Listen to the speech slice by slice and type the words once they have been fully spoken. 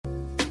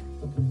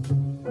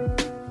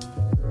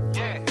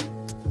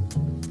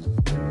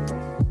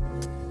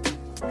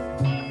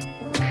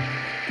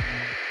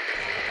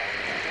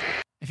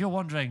you're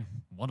wondering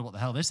what the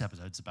hell this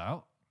episode's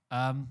about,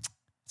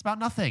 it's about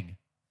nothing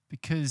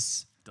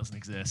because Doesn't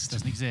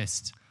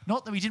exist.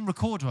 Not that we didn't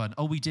record one.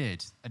 Oh, we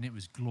did, and it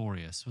was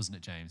glorious, wasn't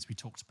it, James? We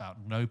talked about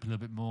Nope a little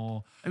bit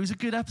more. It was a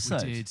good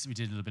episode. We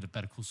did a little bit of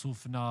Better Call Saul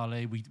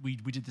finale. We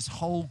did this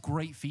whole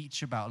great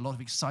feature about a lot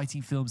of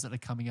exciting films that are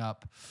coming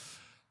up,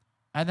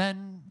 and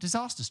then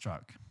disaster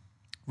struck.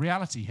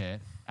 Reality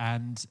hit,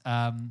 and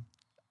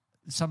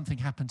something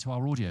happened to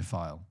our audio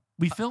file.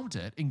 We filmed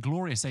it in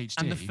glorious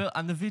HD,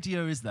 and the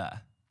video is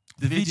there.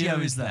 The video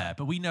is there,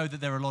 but we know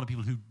that there are a lot of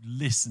people who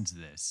listen to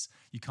this.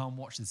 You can't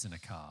watch this in a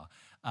car,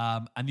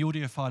 and the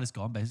audio file is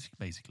gone.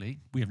 Basically,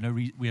 we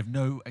have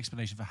no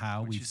explanation for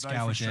how. We've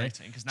scoured it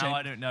because now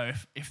I don't know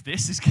if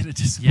this is going to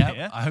disappear.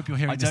 Yeah, I hope you're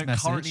hearing this message. I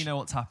don't currently know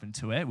what's happened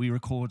to it. We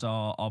record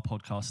our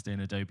podcast in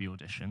Adobe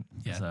Audition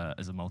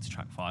as a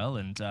multi-track file,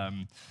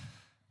 and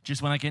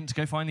just when I get to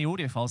go find the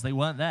audio files, they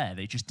weren't there.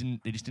 They just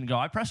didn't go.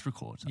 I pressed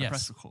record. Yes. I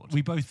pressed record.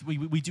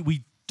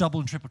 We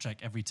double and triple check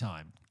every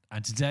time.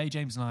 And today,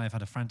 James and I have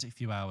had a frantic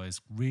few hours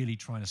really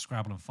trying to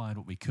scrabble and find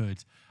what we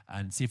could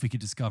and see if we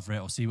could discover it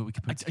or see what we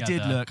could put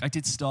together. I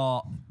did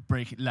start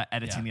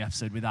editing the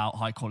episode without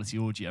high-quality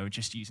audio,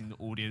 just using the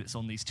audio that's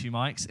on these two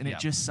mics. And it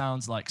just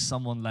sounds like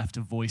someone left a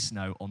voice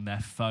note on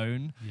their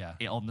phone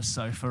on the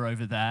sofa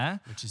over there.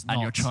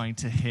 And you're trying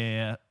to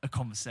hear a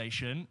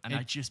conversation. And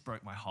I just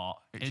broke my heart.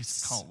 It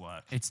just can't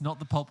work. It's not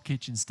the Pulp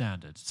Kitchen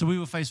standard. So we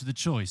were faced with a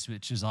choice,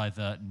 which is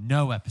either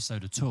no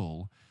episode at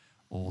all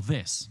or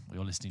this, what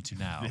you're listening to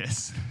now.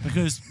 This.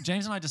 Because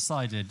James and I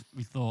decided,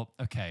 we thought,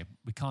 okay,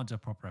 we can't do a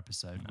proper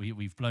episode. No.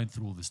 We've blown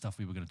through all the stuff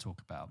we were going to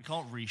talk about. We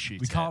can't reshoot it.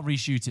 We can't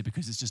reshoot it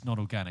because it's just not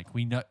organic.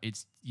 We know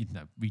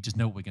we just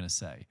know what we're going to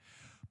say.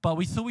 But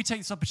we thought we'd take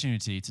this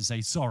opportunity to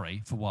say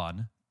sorry, for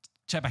one.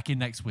 Check back in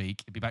next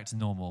week. It'll be back to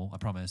normal, I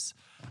promise.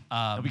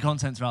 There'll be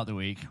content throughout the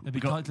week.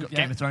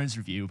 Game of Thrones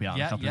review will be out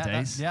in a couple of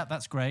days.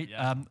 That's great.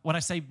 Yeah. When I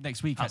say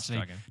next week,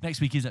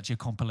 next week is actually a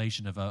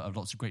compilation of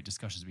lots of great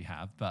discussions we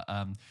have.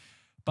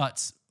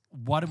 But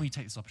why don't we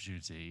take this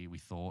opportunity, we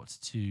thought,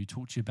 to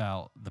talk to you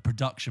about the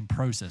production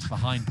process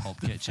behind Pulp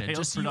Kitchen,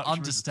 just so you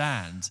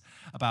understand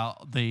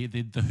about the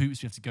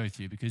hoops we have to go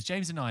through. Because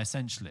James and I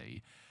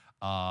essentially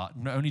not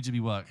only do we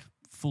work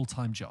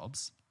full-time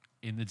jobs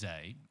in the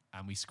day,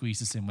 and we squeeze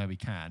this in where we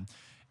can,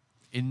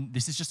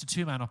 this is just a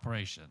two-man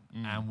operation,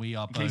 and we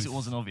are both... In case it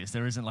wasn't obvious,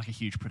 there isn't like a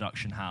huge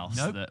production house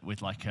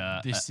with like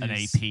an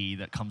AP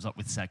that comes up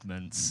with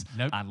segments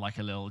and like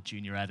a little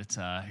junior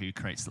editor who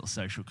creates little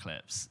social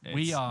clips.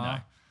 We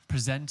are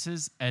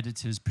presenters,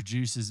 editors,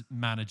 producers,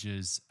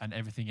 managers, and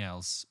everything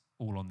else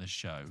all on this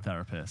show.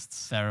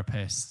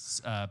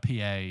 Therapists,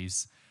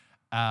 PAs.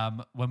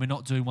 When we're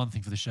not doing one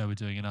thing for the show, we're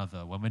doing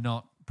another. When we're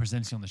not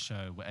presenting on the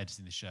show, we're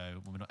editing the show.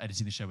 When we're not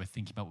editing the show, we're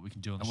thinking about what we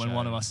can do on the show. And when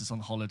one of us is on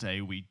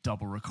holiday, we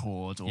double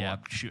record or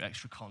shoot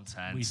extra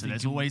content. So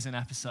there's always an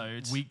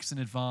episode. Weeks in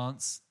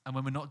advance. And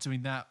when we're not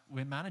doing that,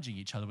 we're managing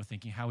each other. We're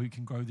thinking how we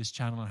can grow this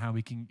channel and how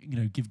we can,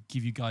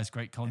 give you guys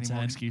great content. Any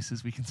more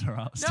excuses we can throw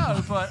out?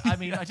 No, but I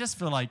mean, I just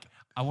feel like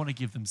I want to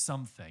give them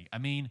something. I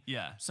mean,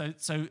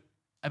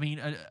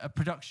 a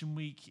production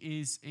week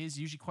is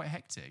usually quite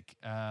hectic.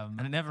 And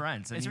it never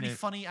ends. Is there any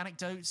funny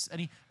anecdotes,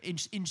 any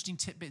interesting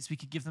tidbits we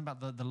could give them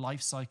about the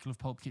life cycle of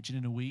Pulp Kitchen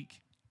in a week?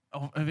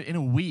 Oh, in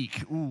a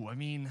week? Ooh, I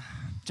mean...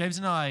 James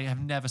and I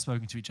have never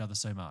spoken to each other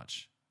so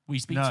much. We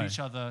speak to each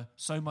other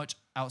so much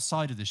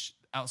outside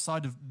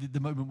of the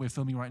moment we're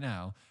filming right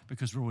now,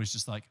 because we're always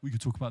just like, we could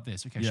talk about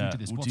this. Okay, should we do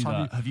this? We'll do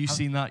that. Have you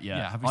seen that yet?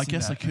 Yeah, I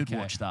guess I could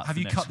watch that. Have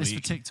you cut this for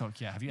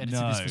TikTok? Yeah. Have you edited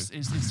this for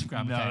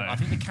Instagram? No. Okay. I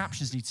think the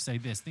captions need to say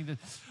this. I think that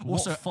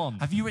also, fun.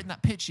 have you written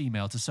that pitch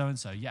email to so and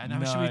so? Yeah.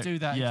 Now should we do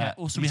that? Yeah. Okay.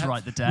 Also,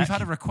 write the deck. We've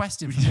had a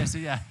request in for this.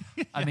 Yeah.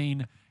 I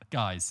mean,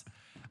 guys.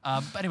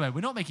 But anyway,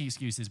 we're not making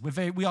excuses.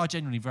 We are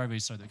genuinely very, very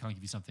sorry that we can't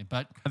give you something.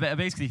 But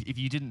basically, if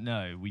you didn't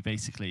know, we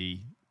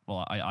basically...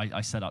 Well,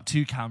 I set up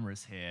two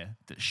cameras here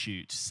that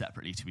shoot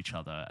separately to each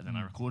other, and then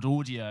I record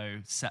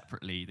audio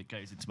separately that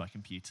goes into my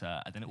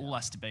computer, and then it all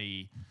has to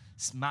be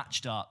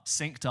matched up,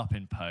 synced up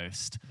in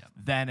post,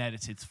 then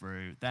edited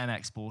through, then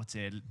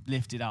exported,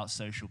 lifted out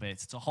social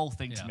bits. It's a whole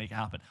thing to make it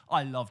happen.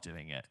 I love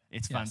doing it.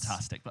 It's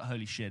fantastic, but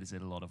holy shit, is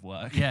it a lot of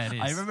work. Yeah, it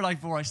is. I remember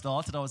before I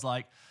started, I was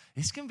like,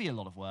 this is going to be a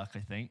lot of work, I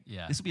think.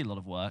 Yeah. This will be a lot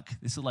of work.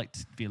 This will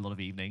be a lot of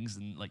evenings,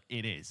 and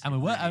it is.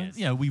 And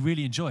we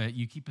really enjoy it.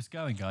 You keep us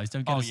going, guys.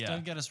 Don't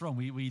get us wrong.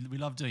 We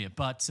love doing it.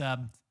 But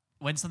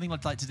when something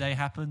like today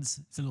happens,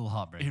 it's a little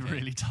heartbreaking. It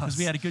really does. Because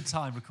we had a good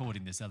time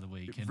recording this other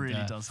week. It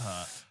really does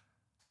hurt.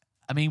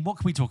 I mean, what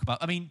can we talk about?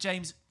 I mean,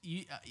 James,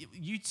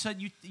 you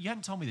said you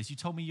hadn't told me this. You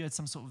told me you had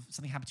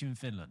something happened to you in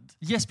Finland.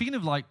 Yeah. Speaking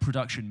of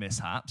production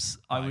mishaps,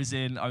 right.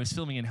 I was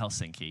filming in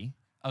Helsinki.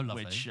 Oh,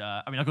 lovely. Which,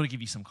 I've got to give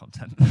you some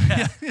content.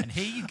 And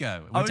here you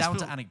go. We're down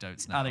to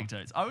anecdotes now.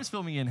 Anecdotes. I was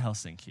filming in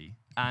Helsinki.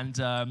 And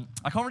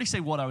I can't really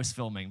say what I was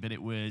filming, but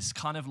it was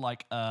kind of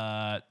like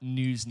a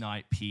news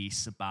night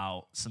piece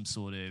about some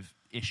sort of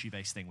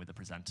issue-based thing with the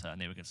presenter.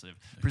 And they were going to sort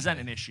of present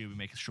an issue and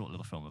make a short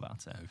little film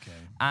about it. Okay.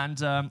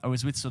 And I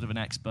was with sort of an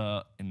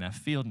expert in their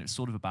field, and it was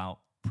sort of about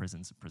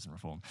prisons, prison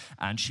reform.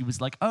 And she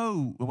was like,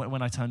 oh,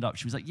 when I turned up,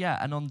 she was like, yeah,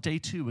 and on day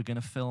 2, we're going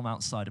to film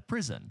outside a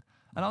prison.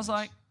 And I was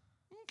like,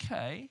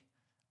 okay,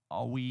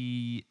 do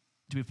we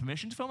have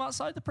permission to film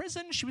outside the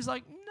prison? She was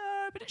like,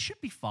 no, but it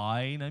should be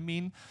fine. I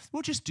mean,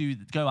 we'll just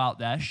go out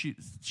there,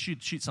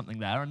 shoot something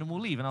there, and then we'll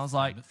leave. And I was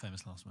like,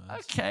 famous last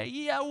words. Okay,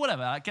 yeah,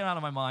 whatever. Get out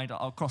of my mind.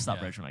 I'll cross that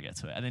bridge when I get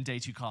to it. And then day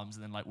 2 comes,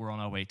 and then like we're on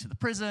our way to the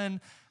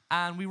prison.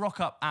 And we rock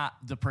up at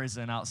the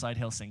prison outside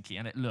Helsinki,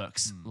 and it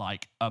looks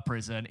like a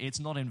prison. It's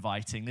not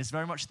inviting. There's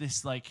very much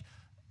this like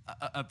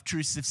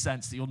obtrusive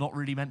sense that you're not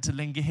really meant to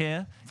linger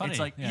here. Funny. It's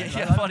like,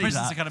 funny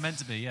prisons are kind of meant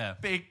to be,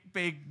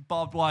 Big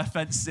barbed wire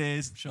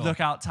fences,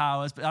 lookout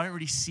towers, but I don't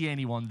really see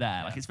anyone there.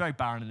 Yeah. Like it's very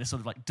barren in this sort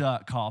of like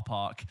dirt car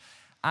park.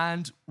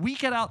 And we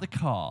get out the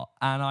car,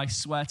 and I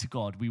swear to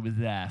God, we were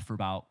there for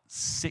about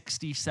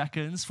 60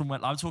 seconds from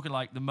when I'm talking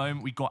like the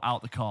moment we got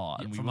out the car,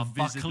 and we were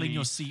buckling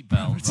your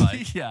seatbelt,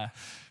 right? Yeah.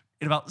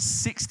 In about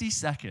 60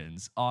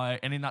 seconds,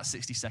 and in that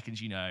 60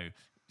 seconds,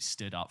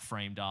 stood up,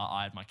 framed up.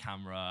 I had my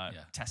camera,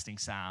 testing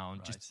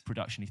sound, just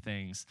production-y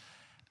things.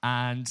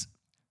 And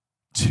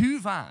 2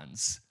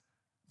 vans,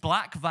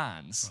 black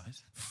vans,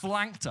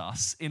 flanked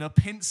us in a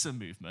pincer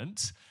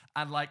movement,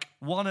 and like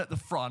one at the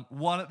front,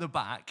 one at the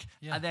back,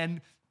 and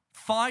then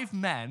 5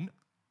 men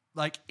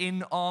like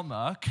in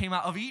armor came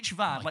out of each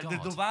van. Like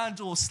the van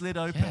door slid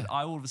open. Yeah.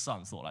 I all of a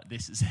sudden thought like,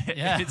 this is it.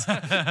 Yeah.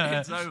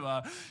 It's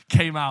over.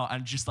 Came out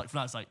and just like from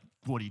that, it's like,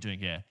 what are you doing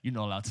here? You're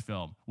not allowed to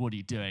film. What are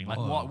you doing? Like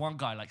one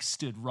guy like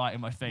stood right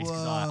in my face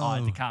because I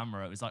had the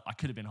camera. It was like I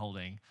could have been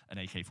holding an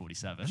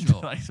AK-47.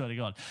 Sure. I swear to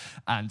God.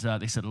 And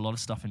they said a lot of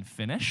stuff in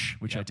Finnish,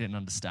 which I didn't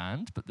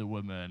understand. But the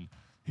woman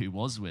who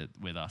was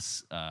with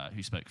us,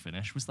 who spoke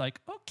Finnish, was like,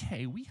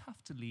 okay, we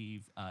have to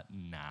leave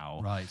now.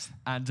 Right.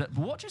 And but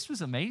what just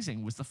was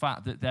amazing was the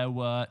fact that there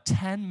were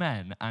 10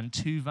 men and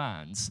 2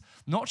 vans,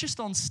 not just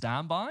on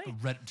standby.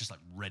 Just like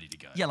ready to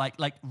go. Yeah,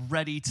 like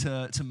ready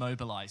to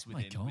mobilize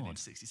within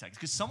 60 seconds.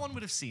 Because someone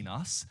would have seen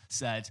us,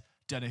 said,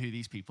 don't know who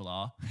these people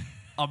are.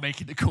 I'm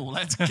making the call.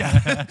 Let's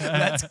get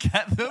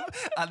them.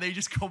 And they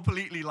just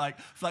completely like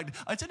flanked.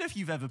 I don't know if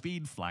you've ever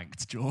been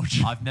flanked,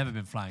 George. I've never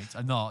been flanked.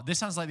 I'm not. This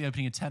sounds like the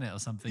opening of Tenet or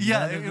something.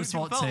 Yeah, it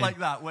felt like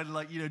that when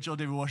like John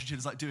David Washington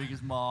is like doing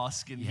his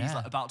mask and he's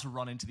like about to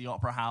run into the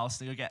opera house.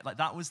 And you get like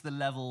that was the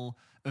level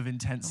of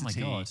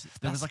intensity. Oh my God.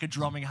 There was like a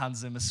drumming Hans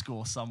Zimmer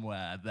score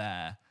somewhere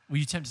there. Were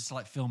you tempted to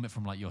like film it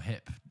from like your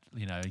hip,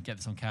 and get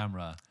this on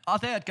camera? Oh,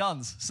 they had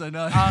guns, so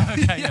no. Oh,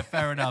 okay, yeah,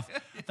 fair enough.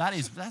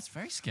 That's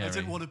very scary. I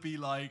didn't want to be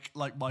like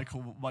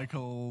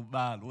Michael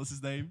Mann. What's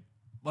his name?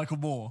 Michael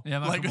Moore. Yeah,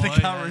 Michael Moore, with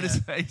the camera in his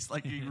face,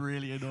 like being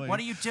really annoying. What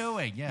are you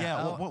doing? Yeah.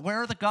 Yeah.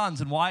 Where are the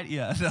guns and why?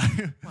 Yeah. No.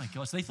 Oh my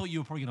God. So they thought you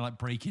were probably gonna like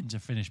break into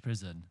Finnish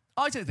prison.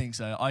 I don't think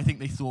so. I think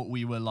they thought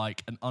we were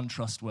like an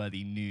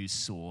untrustworthy news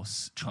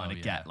source trying to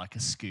get like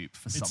a scoop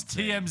for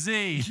something. It's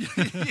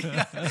TMZ.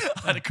 Yeah.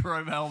 I had a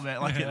chrome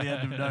helmet like at the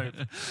end of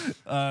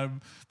Nope.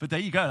 But there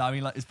you go. I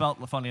mean, like it's felt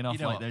funny enough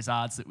like those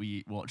ads that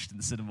we watched in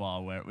the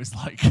cinema where it was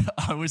like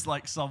I was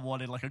like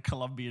someone in like a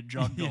Colombian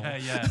jungle,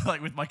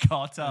 like with my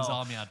cartel. Those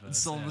army adverts. And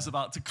someone was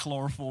about to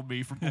chloroform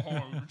me from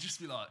behind and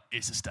just be like,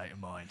 "It's a state of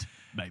mind.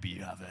 Maybe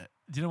you have it."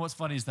 Do you know what's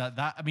funny is that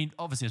I mean,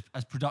 obviously,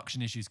 as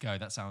production issues go,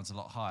 that sounds a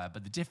lot higher.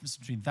 But the difference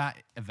between that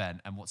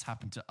event and what's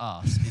happened to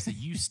us is that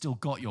you still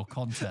got your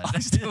content. I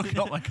still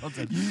got my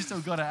content. You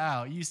still got it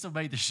out. You still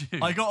made the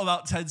shoot. I got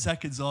about 10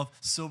 seconds of,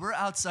 so we're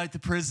outside the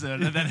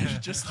prison, and then it's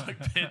just like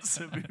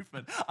pincer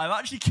movement. I'm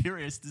actually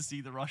curious to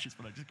see the rushes,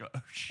 but I just go,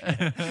 oh shit.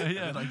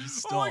 And I just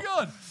stop. Oh my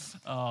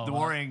God. The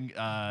worrying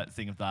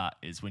thing of that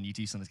is when you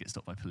do sometimes get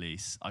stopped by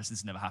police. This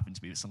has never happened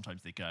to me, but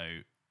sometimes they go,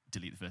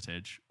 delete the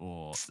footage,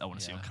 or I want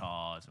to see your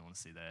card, I want to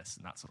see this,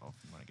 and that's sort of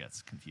when it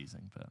gets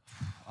confusing. But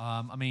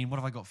I mean, what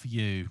have I got for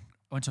you?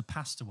 I went to a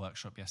pasta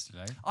workshop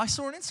yesterday. I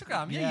saw on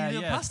Instagram. Yeah, you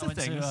did a pasta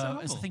thing. It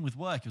was a thing with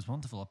work. It was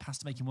wonderful. A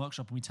pasta making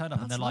workshop, and we turned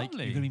up, and they're like,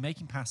 "You're going to be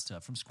making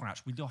pasta from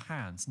scratch with your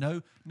hands.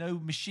 No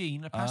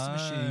machine, a pasta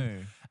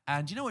machine."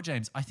 And you know what,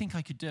 James? I think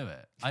I could do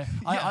it.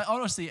 I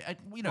honestly,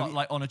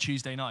 like on a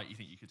Tuesday night, you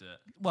think you could do it?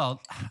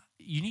 Well,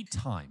 you need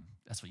time.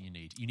 That's what you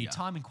need. You need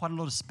time and quite a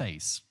lot of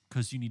space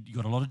because you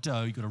got a lot of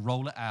dough. You got to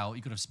roll it out.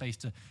 You got to have space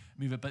to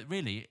move it. But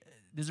really,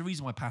 there's a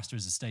reason why pasta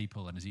is a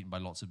staple and is eaten by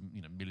lots of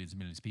millions and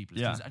millions of people.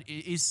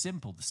 It is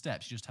simple. The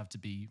steps. You just have to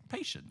be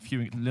patient.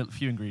 Few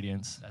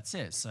ingredients. That's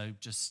it. So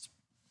just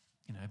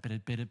a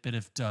bit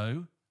of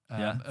dough.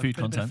 Food content.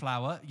 A bit of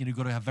flour. You've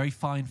got to have very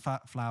fine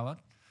fat flour.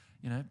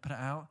 Put it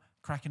out.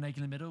 Crack an egg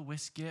in the middle,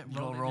 whisk it,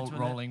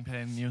 rolling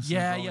pin. You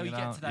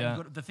get to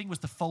that. The thing was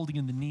the folding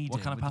and the kneading.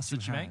 What kind of pasta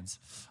did you make?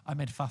 I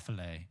made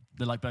farfalle.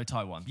 The like bow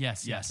tie one.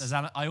 Yes.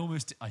 I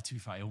almost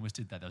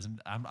did that. There was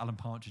an Alan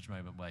Partridge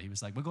moment where he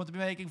was like, "We're going to be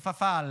making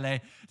farfalle.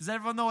 Does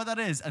everyone know what that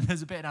is?" And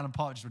there's a bit in Alan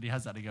Partridge when he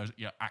has that. And he goes,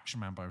 "Yeah, Action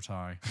Man bow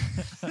tie."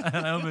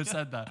 And I almost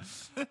said that.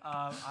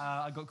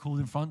 I got called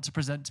in front to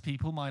present to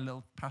people my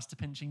little pasta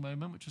pinching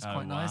moment, which was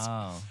quite nice.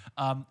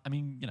 I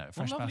mean,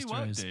 fresh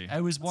pasta is.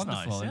 It was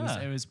wonderful.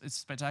 Nice, it's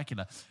spectacular.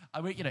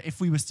 spectacular.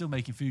 If we were still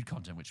making food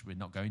content, which we're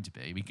not going to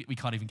be, we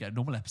can't even get a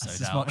normal episode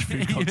That's out. as much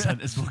food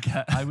content as we'll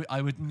get.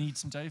 I would need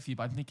some dough for you,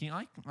 but I'm thinking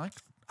I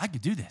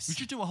could do this. We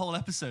should do a whole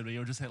episode where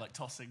you're just here like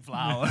tossing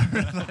flour.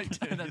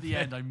 And at the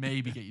end, I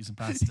maybe get you some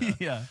pasta.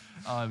 Yeah.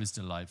 Oh, it was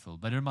delightful.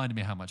 But it reminded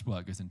me how much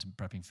work goes into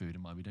prepping food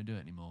and why we don't do it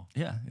anymore.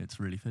 Yeah, it's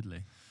really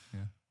fiddly.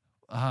 Yeah.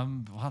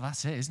 Well,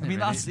 that's it, isn't it?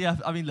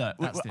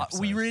 Look,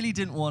 we really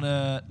didn't want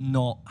to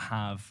not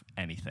have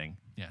anything.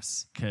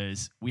 Yes.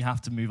 Because we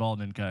have to move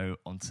on and go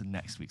on to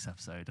next week's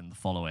episode and the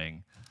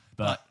following.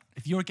 But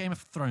if you're a Game of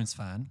Thrones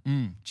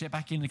fan, check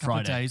back in a couple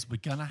of days. We're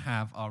going to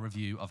have our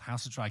review of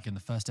House of Dragon, the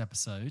first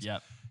episode.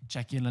 Yep.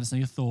 Check in, let us know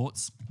your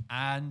thoughts.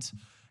 And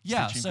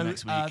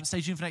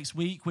stay tuned for next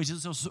week, which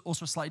is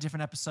also a slightly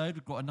different episode.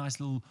 We've got a nice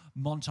little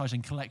montage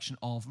and collection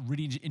of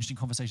really interesting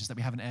conversations that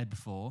we haven't aired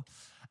before.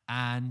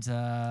 And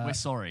we're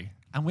sorry.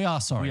 And we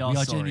are sorry. We are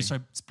sorry. genuinely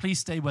sorry. Please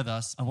stay with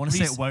us. I want to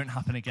say it won't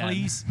happen again.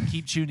 Please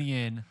keep tuning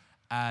in,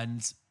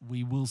 and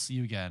we will see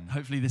you again.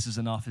 Hopefully this is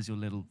enough as your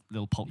little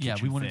Pulp Kitchen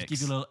Yeah, we wanted fix. to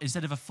give you a little,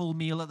 instead of a full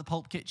meal at the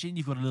Pulp Kitchen,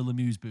 you've got a little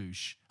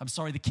amuse-bouche. I'm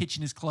sorry, the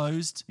kitchen is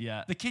closed.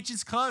 Yeah. The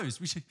kitchen's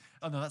closed. We should.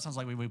 Oh no, that sounds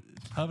like we were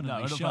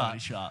permanently shut. permanently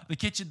shut. The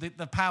kitchen,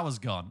 the power's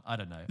gone. I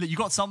don't know. Look, you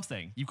got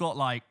something. You've got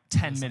like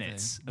 10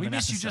 minutes. We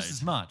missed you just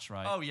as much,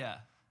 right? Oh yeah.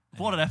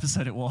 What an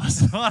episode it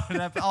was.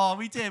 Oh,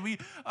 we did.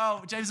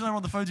 James and I were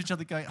on the phone to each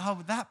other going, oh,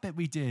 that bit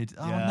we did.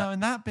 Oh, no,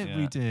 and that bit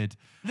we did.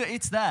 Look,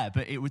 it's there,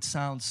 but it would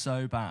sound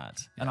so bad.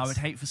 Yes. And I would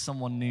hate for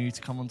someone new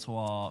to come onto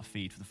our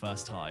feed for the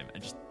first time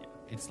and just...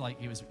 It's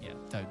like it was... Yeah,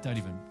 don't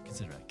even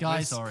consider it.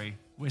 Guys, We're sorry.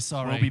 We're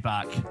sorry. We'll be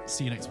back.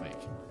 See you next week.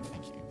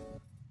 Thank you.